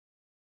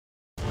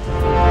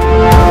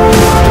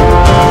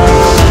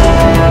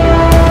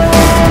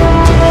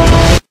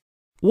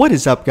What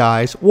is up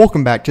guys,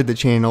 welcome back to the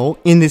channel.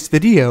 In this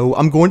video,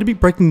 I'm going to be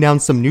breaking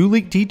down some new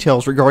leaked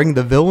details regarding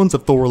the villains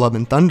of Thor Love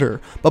and Thunder.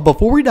 But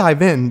before we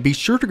dive in, be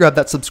sure to grab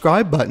that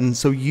subscribe button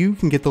so you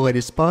can get the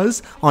latest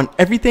buzz on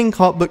everything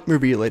comic book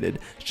movie related.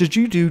 Should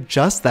you do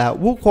just that,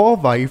 we'll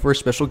qualify you for a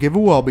special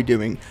giveaway I'll be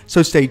doing,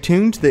 so stay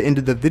tuned to the end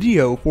of the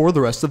video for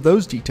the rest of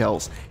those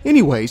details.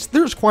 Anyways,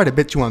 there's quite a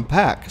bit to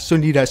unpack, so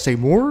need I say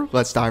more?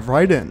 Let's dive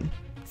right in.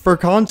 For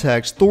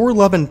context, Thor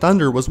Love and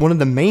Thunder was one of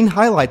the main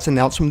highlights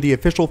announced from the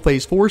official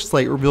Phase 4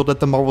 slate revealed at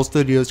the Marvel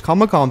Studios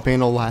Comic-Con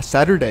panel last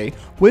Saturday.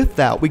 With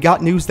that, we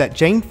got news that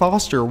Jane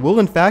Foster will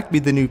in fact be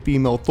the new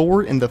female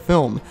Thor in the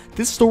film.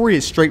 This story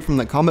is straight from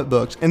the comic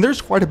books, and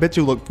there's quite a bit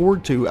to look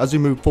forward to as we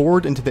move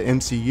forward into the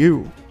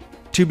MCU.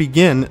 To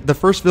begin, the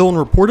first villain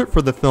reported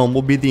for the film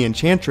will be the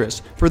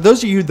Enchantress. For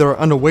those of you that are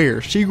unaware,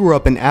 she grew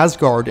up in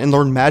Asgard and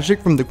learned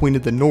magic from the Queen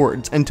of the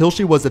Nords until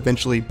she was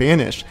eventually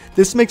banished.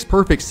 This makes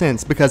perfect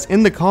sense because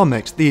in the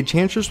comics, the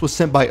Enchantress was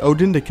sent by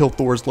Odin to kill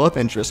Thor's love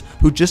interest,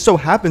 who just so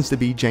happens to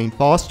be Jane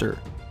Foster.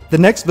 The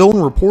next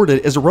villain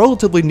reported is a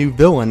relatively new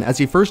villain as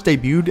he first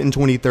debuted in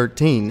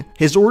 2013.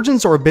 His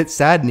origins are a bit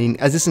saddening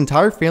as his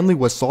entire family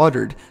was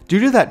slaughtered. Due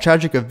to that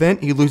tragic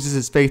event, he loses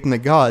his faith in the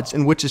gods,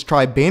 in which his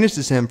tribe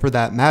banishes him for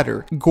that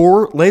matter.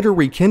 Gore later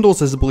rekindles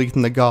his belief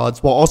in the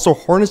gods while also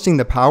harnessing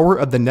the power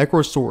of the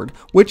Necro Sword,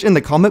 which in the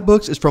comic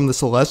books is from the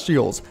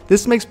Celestials.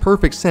 This makes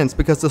perfect sense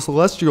because the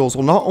Celestials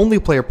will not only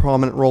play a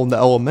prominent role in the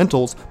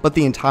Elementals, but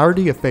the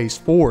entirety of Phase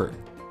 4.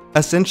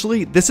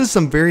 Essentially, this is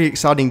some very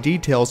exciting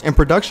details, and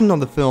production on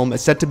the film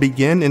is set to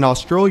begin in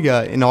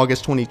Australia in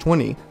August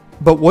 2020.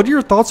 But what are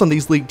your thoughts on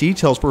these leaked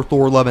details for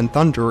Thor Love and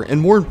Thunder,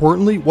 and more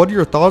importantly, what are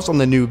your thoughts on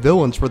the new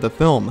villains for the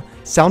film?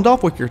 Sound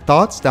off with your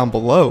thoughts down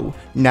below.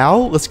 Now,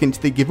 let's get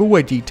into the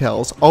giveaway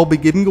details. I'll be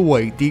giving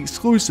away the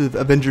exclusive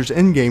Avengers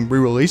Endgame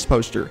re-release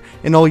poster,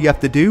 and all you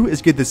have to do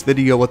is give this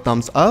video a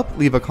thumbs up,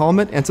 leave a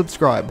comment, and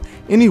subscribe.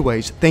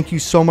 Anyways, thank you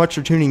so much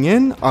for tuning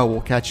in. I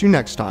will catch you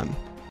next time.